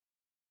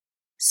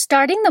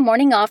Starting the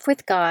morning off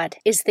with God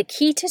is the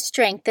key to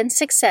strength and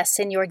success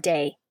in your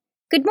day.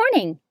 Good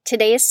morning.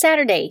 Today is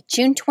Saturday,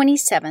 June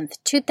 27th,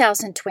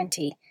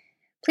 2020.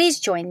 Please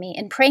join me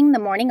in praying the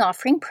morning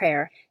offering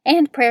prayer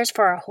and prayers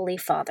for our Holy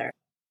Father.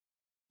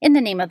 In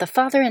the name of the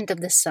Father, and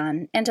of the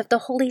Son, and of the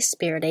Holy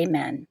Spirit,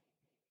 amen.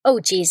 O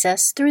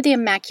Jesus, through the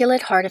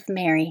Immaculate Heart of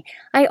Mary,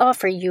 I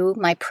offer you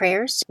my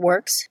prayers,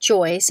 works,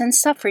 joys, and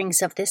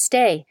sufferings of this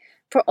day,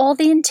 for all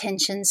the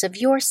intentions of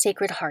your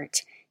Sacred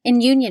Heart,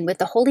 in union with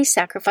the holy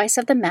sacrifice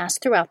of the Mass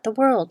throughout the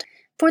world,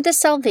 for the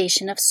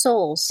salvation of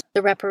souls,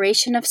 the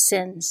reparation of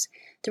sins,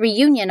 the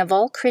reunion of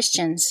all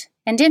Christians,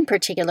 and in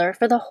particular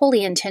for the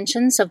holy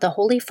intentions of the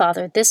Holy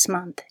Father this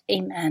month.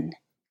 Amen.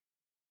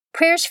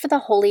 Prayers for the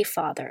Holy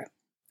Father.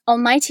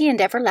 Almighty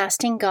and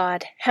everlasting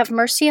God, have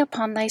mercy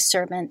upon thy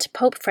servant,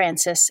 Pope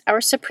Francis,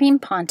 our Supreme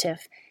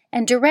Pontiff,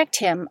 and direct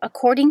him,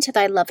 according to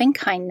thy loving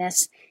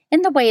kindness,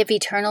 in the way of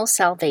eternal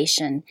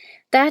salvation,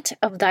 that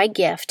of thy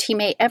gift he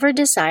may ever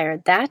desire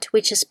that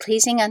which is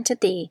pleasing unto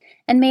thee,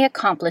 and may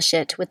accomplish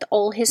it with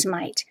all his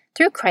might.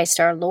 Through Christ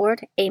our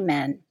Lord.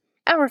 Amen.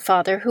 Our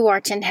Father, who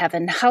art in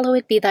heaven,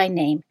 hallowed be thy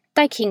name.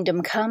 Thy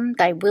kingdom come,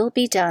 thy will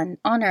be done,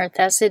 on earth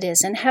as it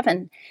is in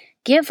heaven.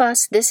 Give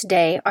us this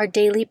day our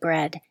daily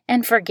bread,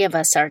 and forgive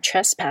us our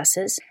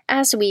trespasses,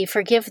 as we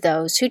forgive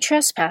those who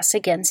trespass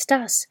against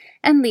us.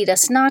 And lead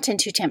us not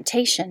into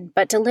temptation,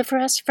 but deliver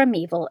us from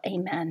evil.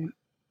 Amen.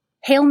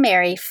 Hail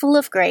Mary, full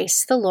of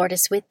grace, the Lord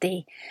is with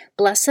thee.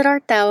 Blessed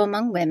art thou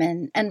among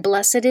women, and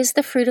blessed is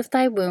the fruit of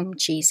thy womb,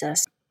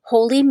 Jesus.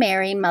 Holy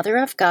Mary, Mother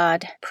of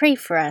God, pray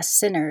for us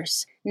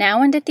sinners,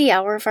 now and at the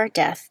hour of our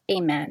death.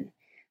 Amen.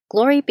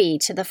 Glory be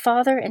to the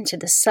Father, and to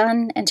the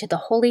Son, and to the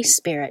Holy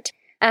Spirit,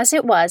 as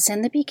it was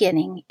in the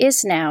beginning,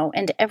 is now,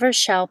 and ever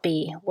shall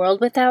be, world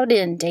without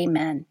end.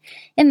 Amen.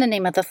 In the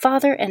name of the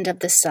Father, and of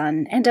the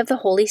Son, and of the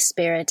Holy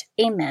Spirit.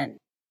 Amen.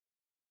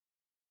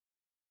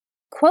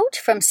 Quote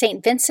from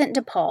St. Vincent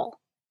de Paul.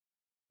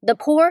 The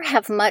poor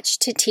have much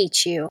to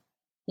teach you.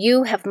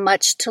 You have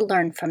much to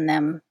learn from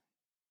them.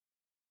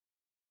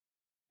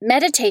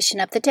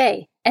 Meditation of the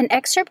Day. An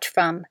excerpt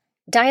from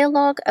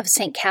Dialogue of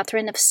St.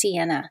 Catherine of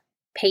Siena,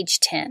 page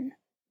 10.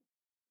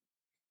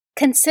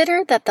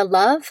 Consider that the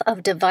love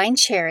of divine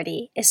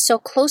charity is so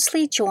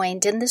closely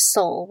joined in the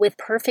soul with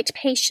perfect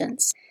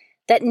patience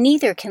that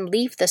neither can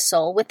leave the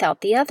soul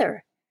without the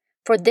other.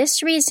 For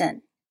this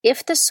reason,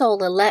 if the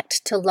soul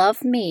elect to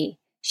love me,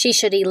 she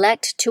should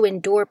elect to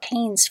endure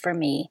pains for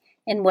me,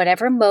 in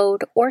whatever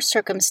mode or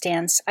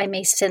circumstance I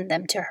may send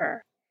them to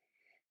her.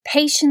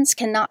 Patience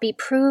cannot be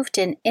proved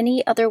in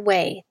any other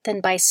way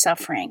than by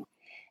suffering,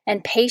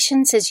 and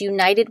patience is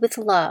united with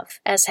love,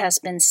 as has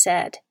been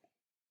said.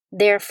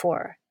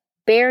 Therefore,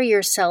 bear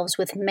yourselves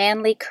with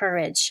manly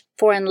courage,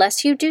 for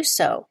unless you do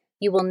so,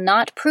 you will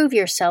not prove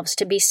yourselves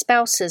to be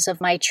spouses of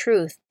my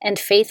truth and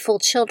faithful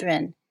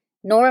children,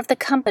 nor of the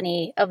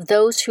company of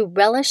those who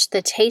relish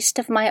the taste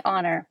of my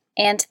honor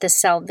and the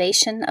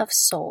salvation of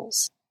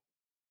souls.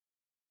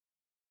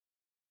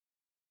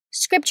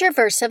 Scripture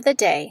verse of the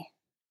day.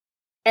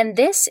 And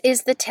this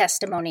is the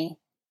testimony.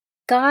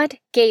 God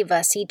gave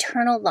us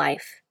eternal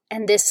life,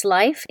 and this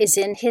life is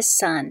in his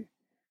Son.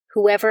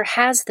 Whoever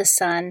has the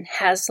Son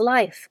has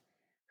life.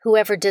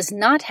 Whoever does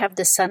not have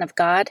the Son of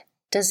God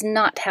does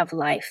not have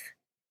life.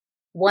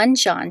 1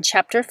 John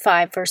chapter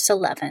 5, verse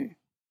 11.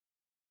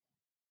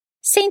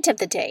 Saint of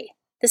the Day.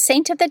 The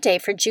saint of the day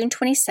for June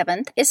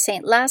 27th is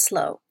Saint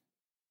Laszlo.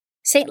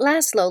 Saint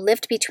Laszlo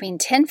lived between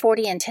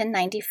 1040 and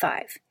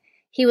 1095.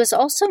 He was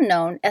also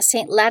known as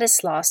Saint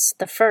Ladislaus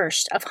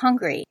I of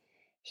Hungary.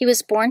 He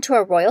was born to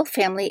a royal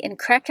family in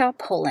Krakow,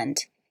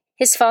 Poland.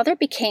 His father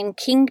became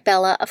King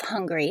Bela of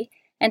Hungary,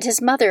 and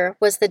his mother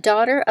was the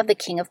daughter of the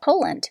King of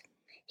Poland.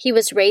 He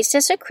was raised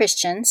as a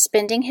Christian,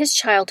 spending his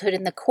childhood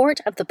in the court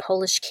of the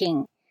Polish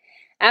king.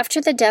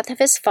 After the death of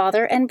his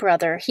father and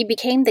brother, he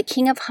became the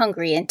King of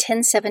Hungary in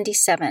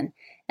 1077,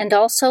 and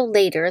also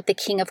later the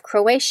King of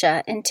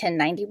Croatia in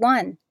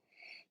 1091.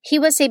 He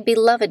was a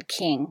beloved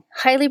king,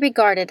 highly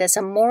regarded as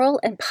a moral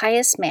and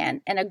pious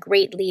man and a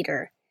great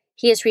leader.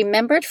 He is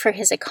remembered for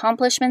his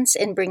accomplishments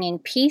in bringing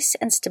peace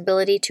and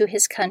stability to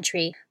his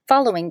country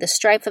following the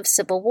strife of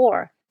civil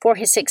war, for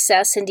his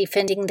success in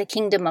defending the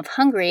Kingdom of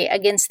Hungary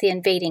against the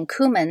invading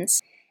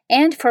Cumans,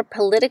 and for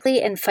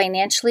politically and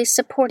financially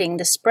supporting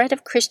the spread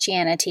of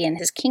Christianity in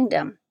his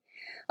kingdom.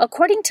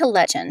 According to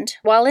legend,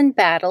 while in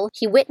battle,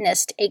 he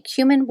witnessed a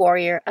Cuman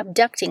warrior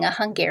abducting a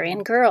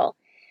Hungarian girl.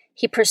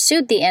 He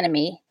pursued the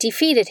enemy,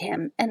 defeated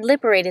him, and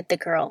liberated the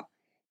girl.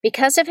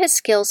 Because of his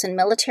skills in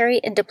military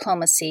and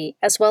diplomacy,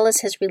 as well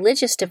as his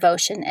religious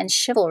devotion and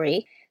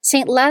chivalry,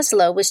 Saint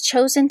Laszlo was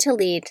chosen to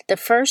lead the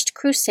first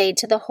crusade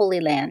to the Holy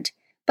Land,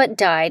 but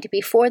died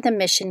before the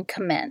mission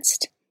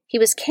commenced. He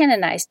was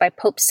canonized by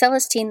Pope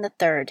Celestine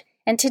III,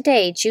 and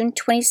today, June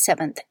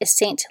 27th, is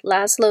Saint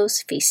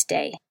Laszlo's feast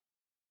day.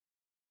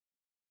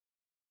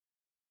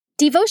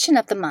 Devotion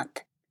of the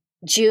month.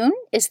 June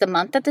is the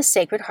month of the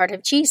Sacred Heart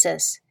of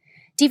Jesus.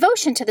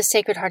 Devotion to the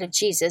Sacred Heart of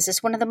Jesus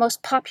is one of the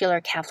most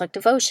popular Catholic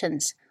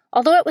devotions.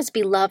 Although it was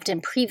beloved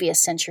in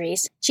previous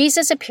centuries,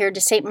 Jesus appeared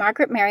to St.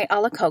 Margaret Mary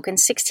Alacoque in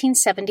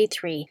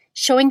 1673,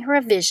 showing her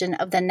a vision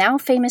of the now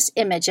famous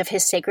image of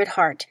his Sacred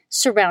Heart,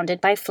 surrounded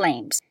by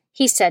flames.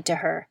 He said to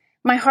her,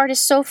 "My heart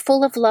is so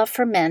full of love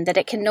for men that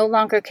it can no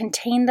longer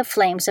contain the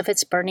flames of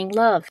its burning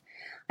love.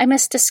 I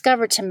must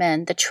discover to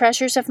men the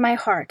treasures of my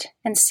heart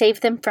and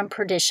save them from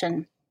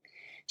perdition."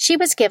 She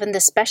was given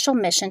the special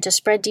mission to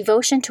spread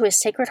devotion to his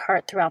Sacred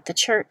Heart throughout the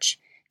Church.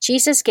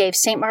 Jesus gave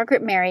St.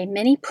 Margaret Mary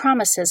many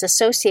promises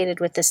associated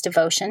with this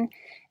devotion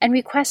and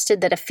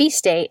requested that a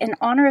feast day in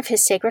honor of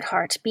his Sacred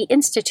Heart be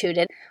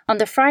instituted on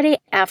the Friday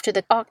after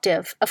the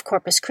octave of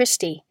Corpus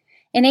Christi.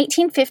 In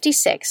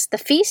 1856, the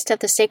Feast of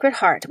the Sacred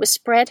Heart was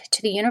spread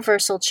to the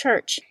Universal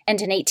Church,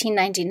 and in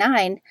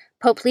 1899,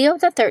 Pope Leo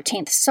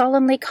XIII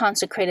solemnly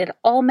consecrated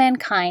all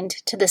mankind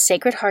to the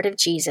Sacred Heart of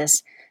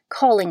Jesus,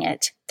 calling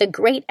it the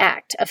great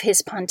act of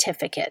his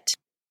pontificate.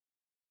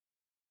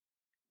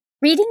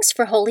 Readings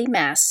for Holy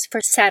Mass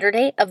for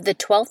Saturday of the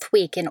 12th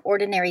week in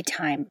Ordinary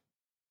Time.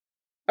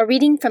 A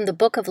reading from the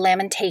Book of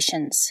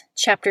Lamentations,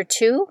 chapter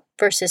 2,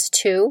 verses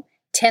 2,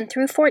 10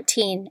 through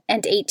 14,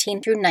 and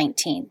 18 through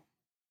 19.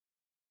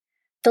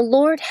 The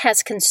Lord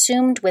has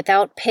consumed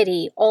without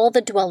pity all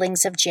the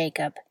dwellings of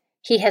Jacob.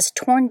 He has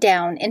torn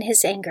down in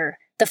his anger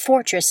the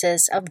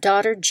fortresses of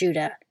daughter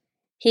Judah.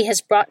 He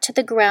has brought to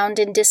the ground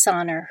in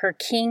dishonor her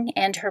king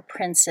and her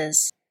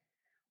princes.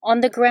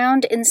 On the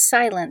ground in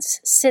silence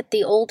sit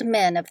the old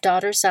men of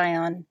daughter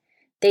Zion.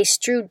 They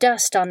strew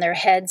dust on their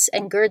heads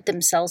and gird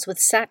themselves with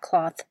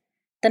sackcloth.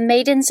 The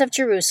maidens of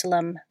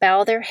Jerusalem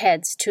bow their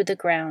heads to the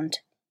ground.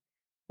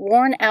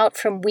 Worn out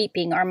from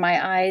weeping are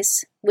my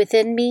eyes.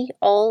 Within me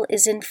all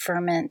is in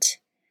ferment.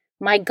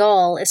 My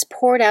gall is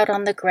poured out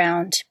on the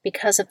ground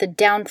because of the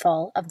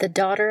downfall of the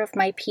daughter of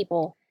my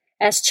people,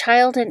 as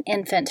child and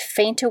infant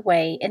faint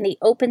away in the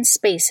open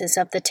spaces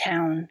of the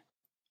town.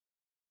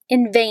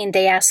 In vain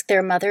they ask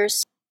their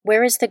mothers,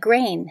 "Where is the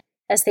grain?"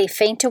 as they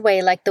faint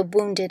away like the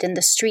wounded in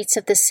the streets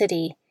of the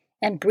city,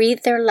 and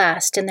breathe their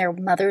last in their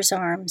mother's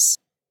arms.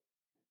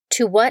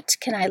 To what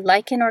can I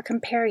liken or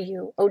compare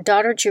you, O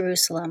daughter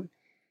Jerusalem?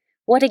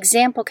 What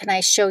example can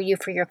I show you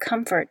for your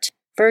comfort,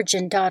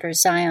 virgin daughter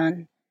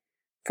Zion?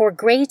 For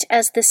great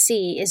as the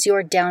sea is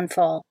your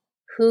downfall,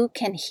 who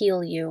can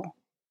heal you?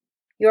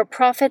 Your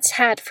prophets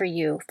had for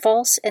you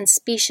false and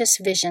specious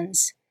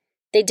visions.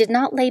 They did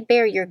not lay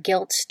bare your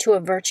guilt to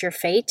avert your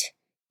fate.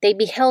 They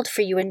beheld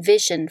for you in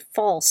vision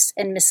false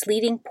and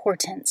misleading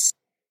portents.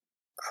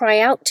 Cry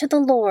out to the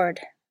Lord.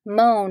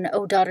 Moan,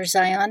 O daughter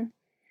Zion.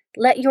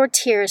 Let your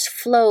tears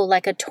flow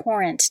like a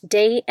torrent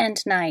day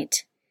and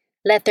night.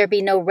 Let there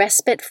be no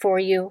respite for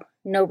you,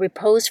 no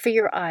repose for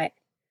your eye.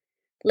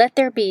 Let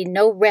there be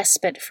no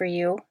respite for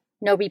you,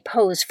 no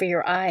repose for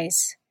your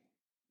eyes.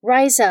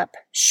 Rise up,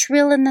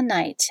 shrill in the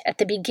night, at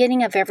the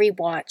beginning of every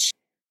watch.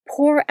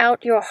 Pour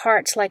out your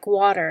heart like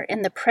water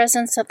in the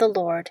presence of the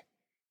Lord.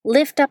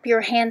 Lift up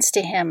your hands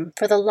to him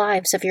for the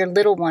lives of your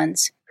little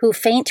ones who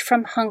faint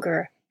from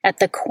hunger at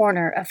the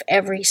corner of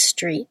every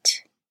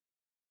street.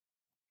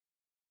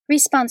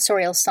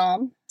 Responsorial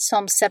Psalm,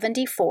 Psalm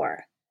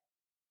 74.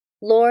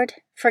 Lord,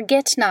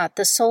 forget not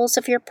the souls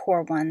of your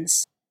poor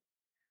ones.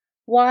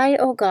 Why,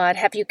 O God,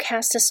 have you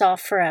cast us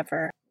off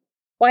forever?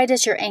 Why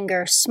does your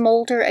anger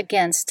smolder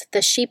against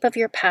the sheep of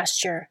your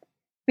pasture?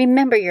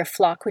 Remember your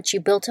flock which you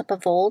built up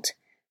of old,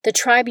 the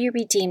tribe you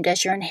redeemed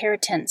as your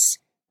inheritance,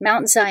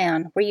 Mount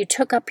Zion, where you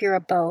took up your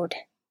abode.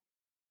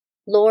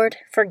 Lord,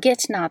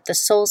 forget not the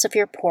souls of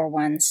your poor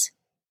ones.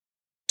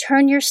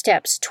 Turn your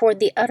steps toward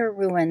the utter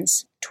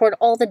ruins, toward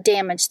all the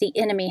damage the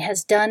enemy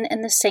has done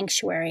in the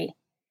sanctuary.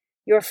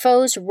 Your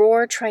foes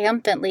roar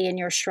triumphantly in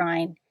your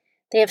shrine.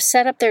 They have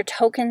set up their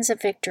tokens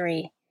of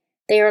victory.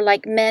 They are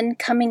like men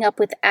coming up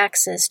with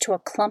axes to a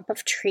clump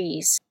of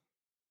trees.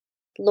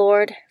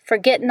 Lord,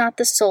 forget not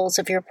the souls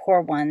of your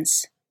poor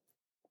ones.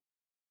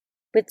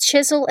 With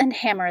chisel and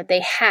hammer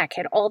they hack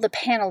at all the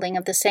paneling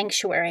of the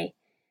sanctuary.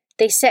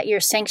 They set your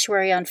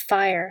sanctuary on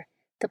fire.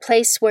 The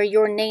place where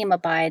your name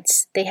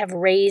abides they have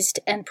razed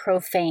and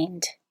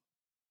profaned.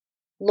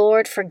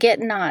 Lord, forget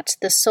not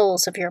the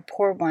souls of your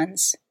poor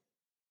ones.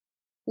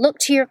 Look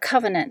to your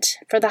covenant,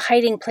 for the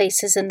hiding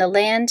places in the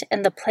land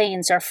and the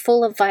plains are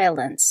full of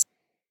violence.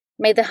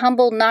 May the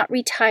humble not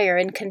retire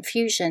in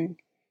confusion.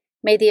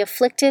 May the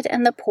afflicted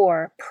and the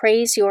poor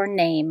praise your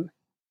name.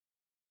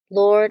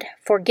 Lord,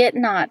 forget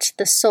not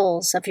the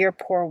souls of your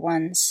poor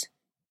ones.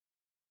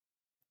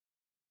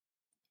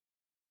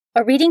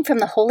 A reading from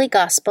the Holy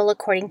Gospel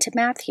according to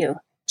Matthew,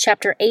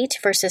 chapter 8,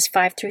 verses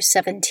 5 through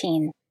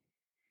 17.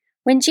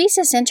 When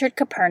Jesus entered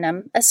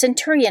Capernaum, a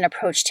centurion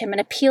approached him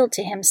and appealed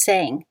to him,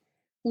 saying,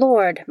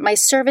 Lord, my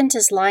servant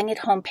is lying at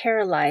home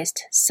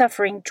paralyzed,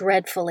 suffering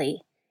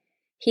dreadfully.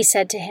 He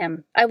said to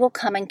him, I will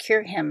come and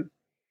cure him.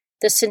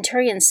 The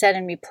centurion said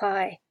in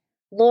reply,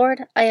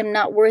 Lord, I am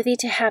not worthy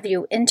to have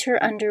you enter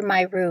under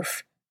my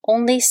roof.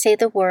 Only say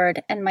the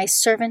word, and my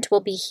servant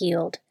will be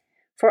healed.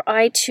 For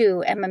I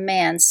too am a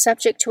man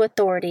subject to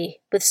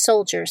authority, with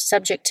soldiers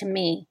subject to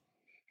me.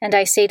 And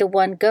I say to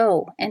one,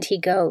 Go, and he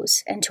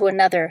goes, and to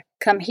another,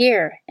 Come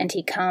here, and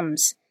he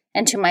comes,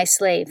 and to my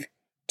slave,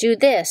 Do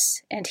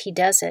this, and he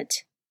does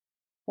it.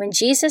 When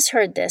Jesus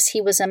heard this,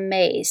 he was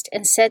amazed,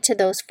 and said to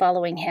those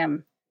following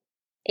him,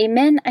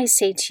 Amen, I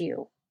say to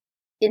you,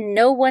 in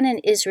no one in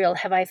Israel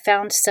have I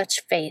found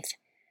such faith.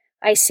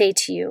 I say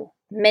to you,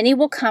 many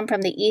will come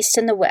from the east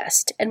and the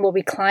west, and will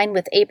recline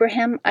with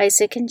Abraham,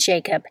 Isaac, and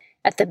Jacob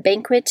at the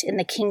banquet in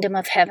the kingdom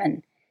of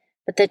heaven.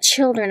 But the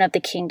children of the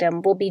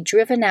kingdom will be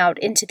driven out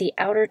into the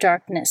outer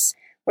darkness,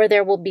 where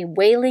there will be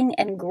wailing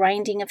and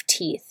grinding of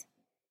teeth.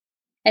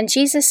 And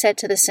Jesus said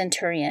to the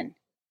centurion,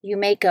 You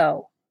may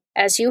go.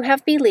 As you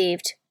have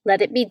believed,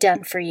 let it be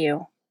done for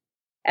you.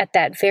 At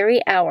that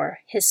very hour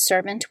his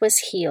servant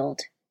was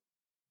healed.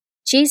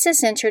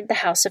 Jesus entered the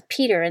house of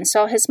Peter and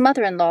saw his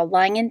mother-in-law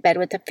lying in bed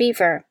with a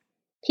fever.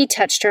 He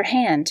touched her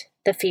hand.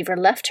 The fever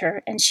left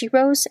her, and she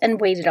rose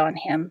and waited on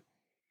him.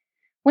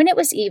 When it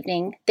was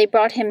evening, they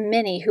brought him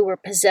many who were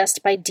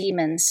possessed by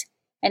demons,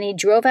 and he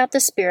drove out the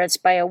spirits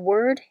by a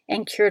word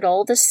and cured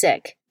all the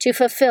sick, to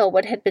fulfill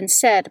what had been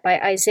said by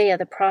Isaiah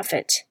the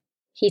prophet.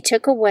 He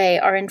took away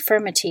our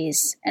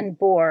infirmities and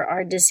bore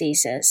our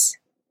diseases.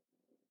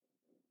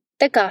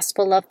 The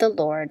Gospel of the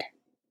Lord.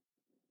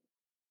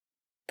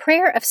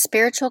 Prayer of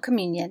Spiritual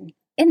Communion.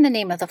 In the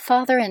name of the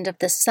Father, and of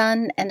the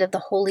Son, and of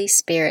the Holy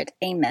Spirit.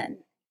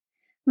 Amen.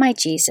 My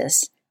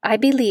Jesus, I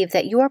believe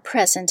that you are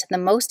present in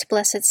the most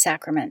blessed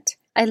sacrament.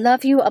 I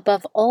love you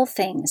above all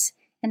things,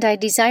 and I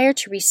desire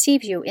to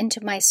receive you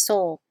into my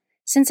soul.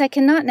 Since I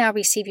cannot now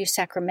receive you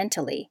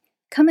sacramentally,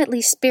 come at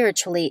least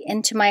spiritually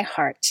into my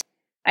heart.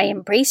 I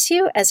embrace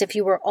you as if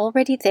you were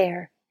already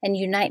there, and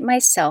unite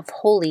myself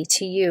wholly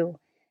to you.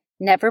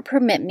 Never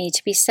permit me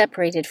to be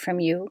separated from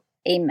you.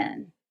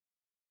 Amen.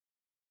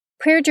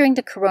 Prayer during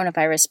the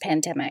coronavirus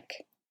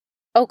pandemic.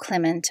 O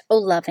clement, O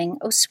loving,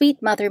 O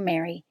sweet Mother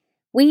Mary,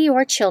 we,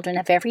 your children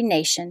of every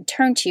nation,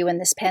 turn to you in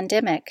this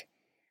pandemic.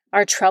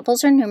 Our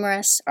troubles are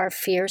numerous, our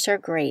fears are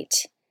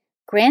great.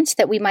 Grant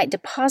that we might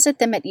deposit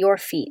them at your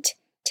feet,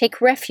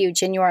 take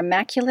refuge in your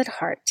immaculate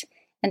heart,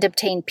 and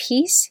obtain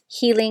peace,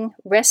 healing,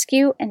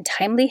 rescue, and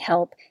timely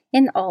help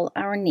in all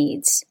our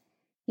needs.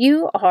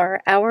 You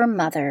are our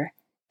Mother.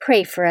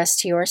 Pray for us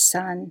to your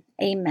Son.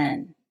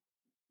 Amen.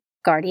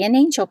 Guardian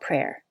Angel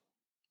Prayer.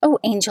 O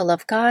angel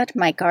of God,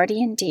 my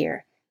guardian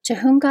dear, to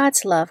whom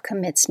God's love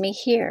commits me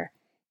here,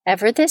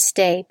 ever this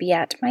day be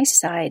at my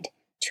side,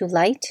 to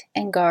light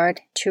and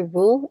guard, to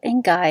rule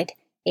and guide.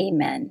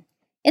 Amen.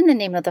 In the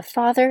name of the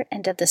Father,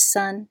 and of the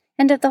Son,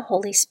 and of the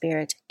Holy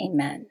Spirit.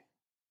 Amen.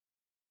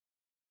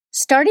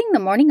 Starting the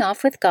morning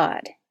off with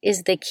God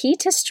is the key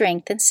to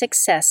strength and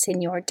success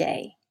in your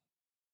day.